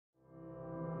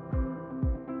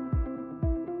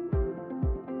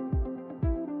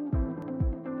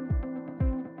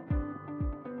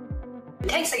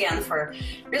thanks again for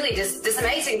really this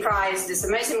amazing prize, this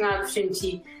amazing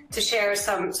opportunity to share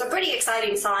some pretty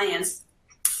exciting science.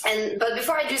 But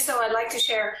before I do so, I'd like to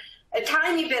share a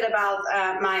tiny bit about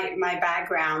my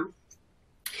background.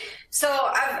 So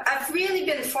I've really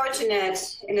been fortunate,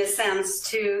 in a sense,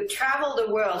 to travel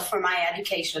the world for my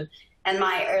education and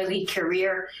my early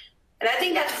career. And I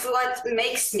think that's what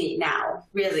makes me now,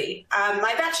 really.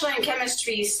 My bachelor in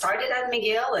chemistry started at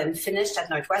McGill and finished at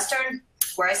Northwestern,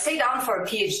 where I stayed on for a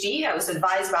PhD. I was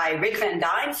advised by Rick Van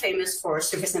Dyne, famous for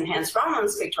surface-enhanced Raman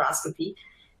spectroscopy,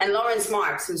 and Lawrence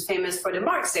Marks, who's famous for the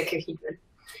Marks decahedron.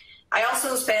 I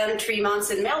also spent 3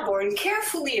 months in Melbourne,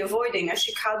 carefully avoiding a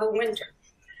Chicago winter.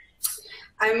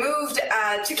 I moved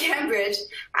to Cambridge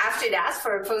after that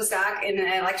for a postdoc in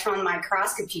an electron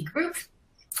microscopy group.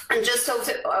 And just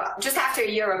after a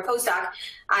year of postdoc,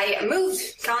 I moved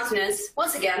continents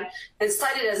once again and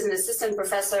studied as an assistant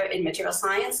professor in material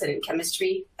science and in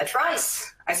chemistry at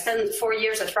Rice. I spent 4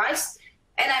 years at Rice,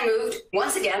 and I moved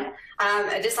once again,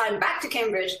 this time back to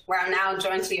Cambridge, where I'm now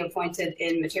jointly appointed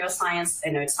in material science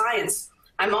and earth science.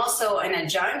 I'm also an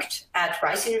adjunct at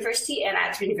Rice University and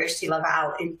at University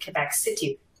Laval in Quebec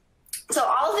City. So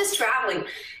all this traveling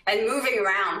and moving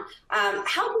around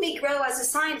helped me grow as a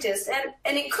scientist,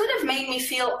 and it could have made me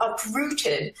feel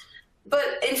uprooted.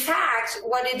 But in fact,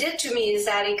 what it did to me is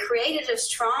that it created a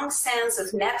strong sense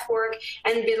of network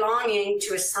and belonging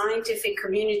to a scientific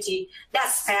community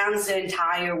that spans the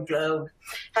entire globe.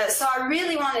 So I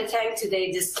really want to thank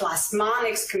today this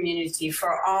Plasmonics community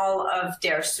for all of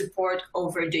their support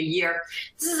over the year.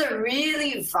 This is a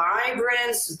really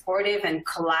vibrant, supportive, and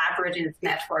collaborative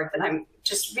network that I'm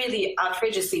just really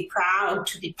outrageously proud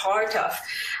to be part of.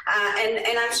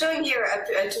 And I'm showing here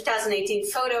a 2018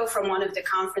 photo from one of the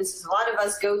conferences a lot of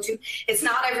us go to. It's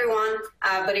not everyone,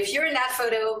 but if you're in that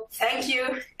photo, thank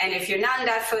you. And if you're not in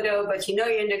that photo, but you know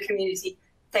you're in the community,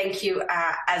 thank you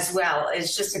as well.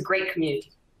 It's just a great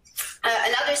community.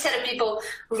 Another set of people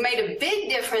who've made a big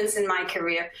difference in my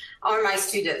career are my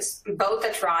students, both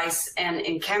at Rice and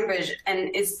in Cambridge.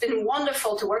 And it's been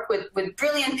wonderful to work with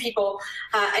brilliant people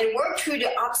and work through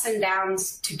the ups and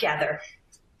downs together.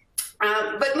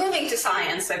 But moving to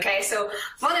science, okay? So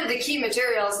one of the key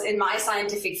materials in my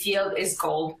scientific field is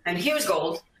gold. And here's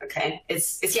gold, okay?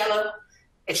 It's yellow,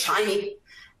 it's shiny,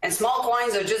 and small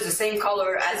coins are just the same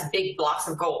color as big blocks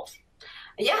of gold.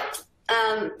 Yet,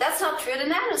 that's not true at a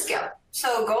nanoscale.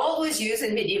 So gold was used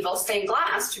in medieval stained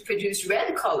glass to produce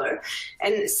red color,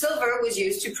 and silver was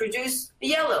used to produce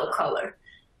yellow color.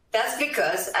 That's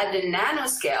because at the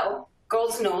nanoscale,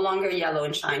 gold's no longer yellow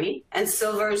and shiny, and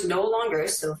silver is no longer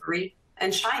silvery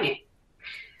and shiny.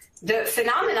 The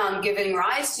phenomenon giving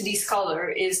rise to this color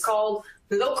is called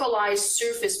localized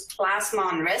surface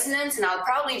plasmon resonance, and I'll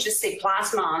probably just say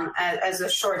plasmon as a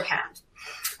shorthand.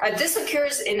 This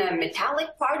occurs in a metallic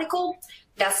particle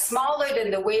that's smaller than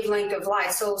the wavelength of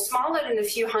light, so smaller than a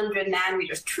few hundred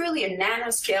nanometers, truly a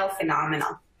nanoscale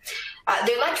phenomenon.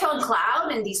 The electron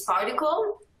cloud in these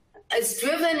particles is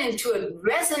driven into a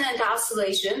resonant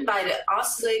oscillation by the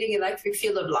oscillating electric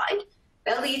field of light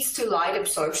that leads to light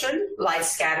absorption, light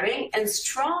scattering, and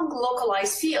strong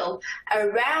localized field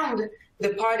around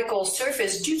the particle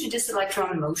surface due to this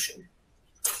electron motion.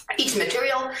 Each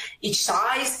material, each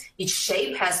size, each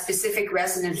shape has specific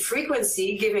resonant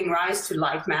frequency giving rise to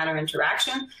light-matter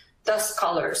interaction, thus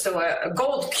color. So a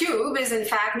gold cube is in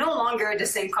fact no longer the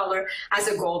same color as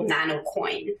a gold nano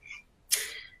coin.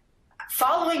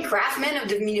 Following Craftsman of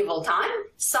the medieval time,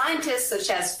 scientists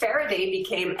such as Faraday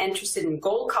became interested in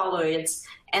gold colloids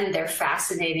and their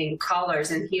fascinating colors.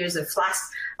 And here's a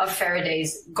flask of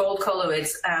Faraday's gold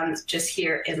colloids just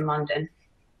here in London.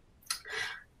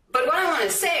 But what I want to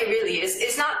say really is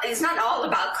it's not all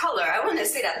about color. I want to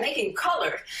say that making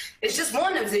color is just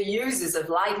one of the uses of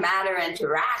light-matter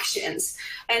interactions.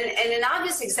 And an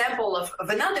obvious example of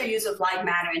another use of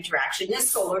light-matter interaction is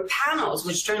solar panels,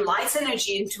 which turn light's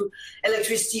energy into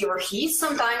electricity or heat,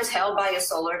 sometimes held by a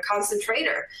solar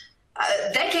concentrator.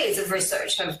 Decades of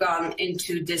research have gone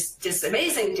into this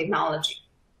amazing technology.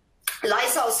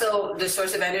 Light's also the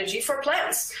source of energy for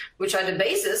plants, which are the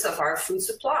basis of our food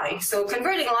supply. So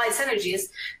converting light's energy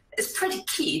is pretty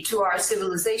key to our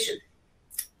civilization.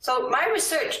 So my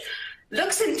research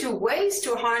looks into ways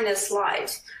to harness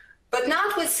light, but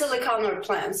not with silicon or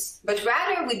plants, but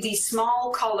rather with these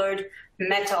small colored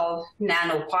metal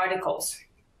nanoparticles.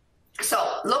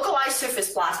 So localized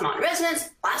surface plasmon resonance,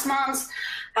 plasmons,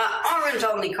 aren't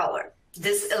only color.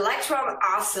 This electron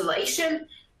oscillation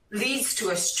leads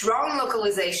to a strong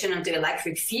localization of the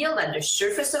electric field at the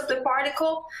surface of the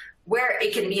particle, where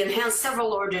it can be enhanced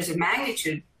several orders of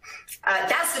magnitude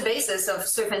That's the basis of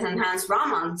surface-enhanced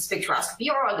Raman spectroscopy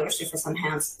or other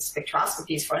surface-enhanced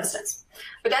spectroscopies, for instance.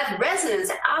 But that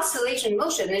resonance oscillation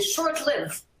motion is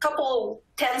short-lived, couple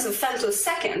tens of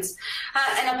femtoseconds,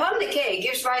 and upon decay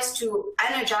gives rise to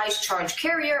energized charge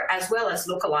carrier as well as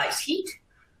localized heat.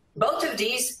 Both of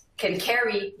these can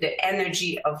carry the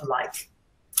energy of light.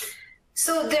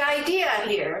 So the idea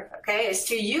here, okay, is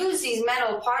to use these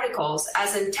metal particles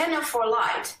as antenna for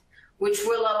light, which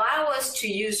will allow us to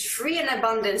use free and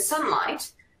abundant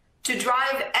sunlight to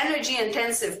drive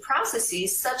energy-intensive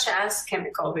processes such as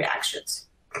chemical reactions.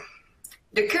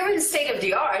 The current state of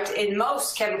the art in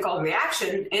most chemical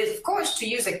reaction is, of course, to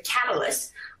use a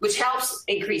catalyst, which helps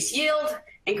increase yield,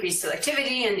 increase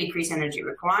selectivity, and decrease energy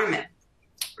requirement.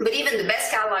 But even the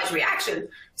best catalyzed reaction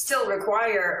still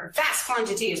require vast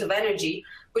quantities of energy,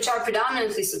 which are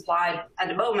predominantly supplied at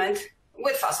the moment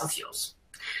with fossil fuels.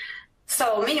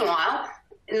 So meanwhile,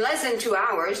 in less than 2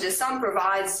 hours, the sun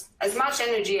provides as much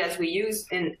energy as we use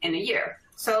in a year.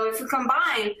 So if we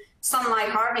combine sunlight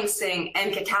harvesting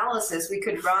and catalysis, we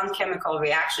could run chemical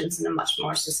reactions in a much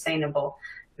more sustainable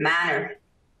manner.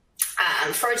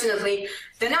 Unfortunately,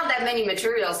 there are not that many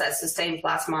materials that sustain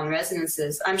plasmon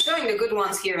resonances. I'm showing the good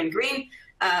ones here in green: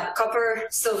 copper,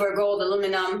 silver, gold,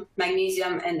 aluminum,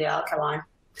 magnesium, and the alkaline.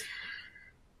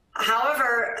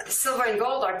 However, silver and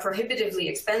gold are prohibitively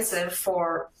expensive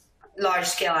for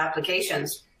large-scale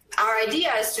applications. Our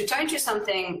idea is to turn to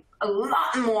something a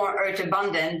lot more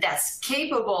earth-abundant that's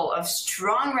capable of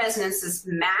strong resonances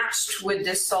matched with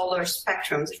the solar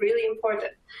spectrum. It's really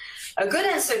important. A good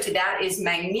answer to that is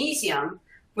magnesium,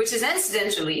 which is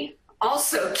incidentally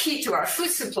also key to our food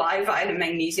supply via the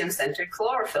magnesium-centered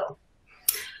chlorophyll.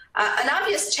 An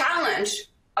obvious challenge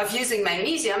of using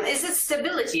magnesium is its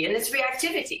stability and its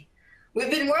reactivity. We've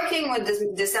been working with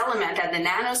this element at the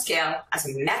nanoscale, as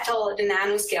a metal at the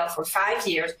nanoscale, for 5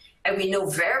 years, and we know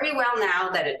very well now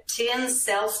that a thin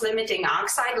self-limiting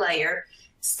oxide layer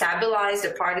stabilizes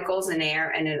the particles in air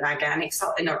and an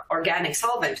organic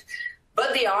solvent.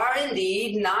 But they are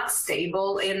indeed not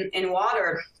stable in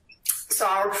water. So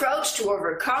our approach to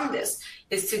overcome this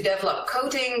is to develop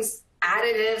coatings,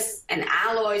 additives, and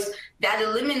alloys that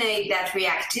eliminate that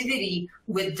reactivity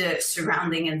with the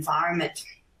surrounding environment.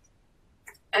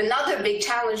 Another big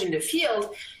challenge in the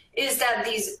field is that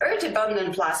these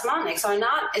earth-abundant plasmonics are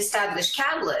not established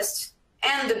catalysts,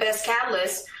 and the best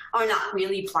catalysts are not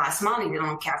really plasmonic, they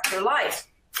don't capture light.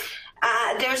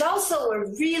 There's also a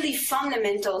really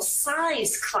fundamental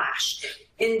size clash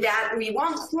in that we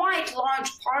want quite large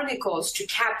particles to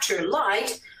capture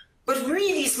light, but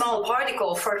really small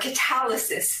particle for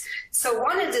catalysis. So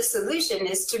one of the solutions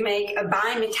is to make a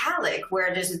bimetallic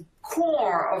where there's a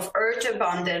core of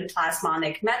earth-abundant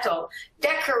plasmonic metal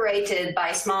decorated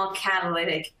by small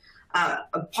catalytic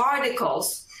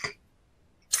particles.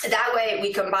 That way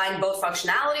we combine both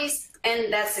functionalities,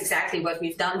 and that's exactly what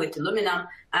we've done with aluminum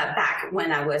back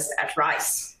when I was at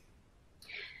Rice.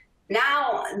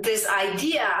 Now this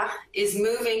idea is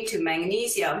moving to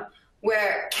magnesium,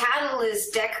 where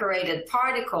catalyst-decorated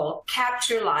particles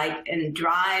capture light and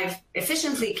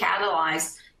efficiently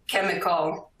catalyze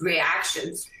chemical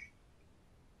reactions.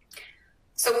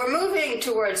 So we're moving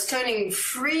towards turning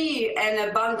free and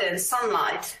abundant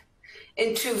sunlight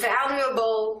into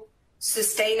valuable,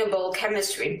 sustainable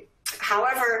chemistry.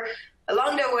 However,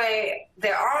 along the way,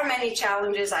 there are many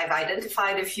challenges. I've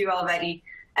identified a few already,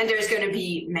 and there's going to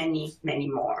be many, many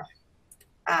more.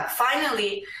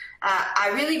 Finally, I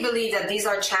really believe that these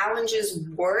are challenges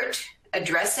worth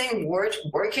addressing, worth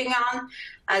working on,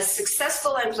 as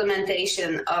successful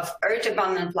implementation of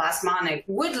earth-abundant plasmonic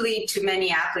would lead to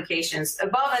many applications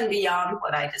above and beyond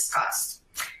what I discussed.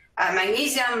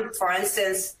 Magnesium, for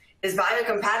instance, is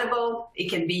biocompatible. It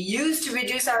can be used to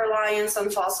reduce our reliance on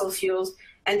fossil fuels,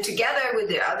 and together with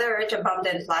the other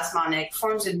earth-abundant plasmonic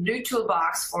forms a new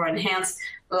toolbox for enhanced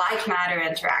light-matter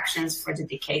interactions for the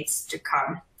decades to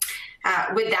come.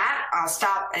 With that, I'll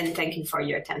stop and thank you for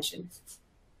your attention.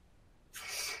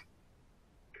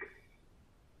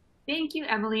 Thank you,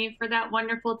 Emilie, for that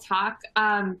wonderful talk.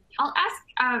 I'll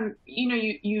ask,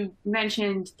 you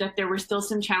mentioned that there were still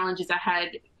some challenges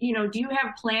ahead. Do you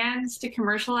have plans to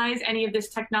commercialize any of this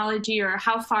technology, or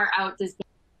how far out does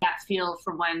that feel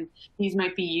from when these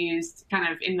might be used kind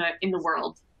of in the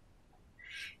world?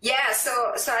 Yeah,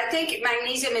 so I think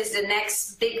magnesium is the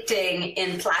next big thing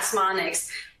in plasmonics.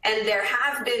 And there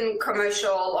have been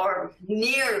commercial or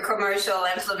near commercial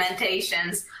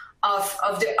implementations of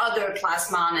the other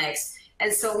plasmonics.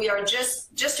 And so we are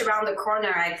just around the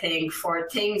corner, I think, for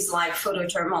things like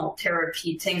photothermal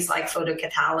therapy, things like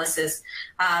photocatalysis.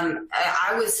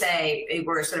 I would say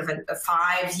we're sort of a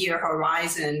 5-year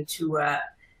horizon to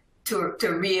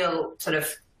real sort of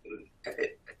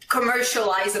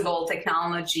commercializable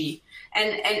technology.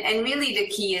 And really the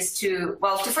key is to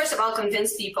first of all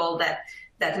convince people that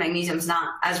magnesium is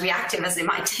not as reactive as they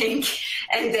might think,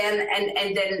 and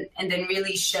then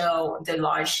really show the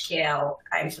large scale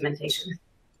implementation.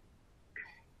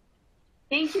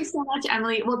 Thank you so much,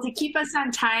 Emilie. Well, to keep us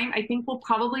on time, I think we'll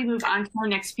probably move on to our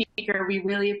next speaker. We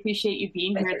really appreciate you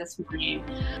being here this morning.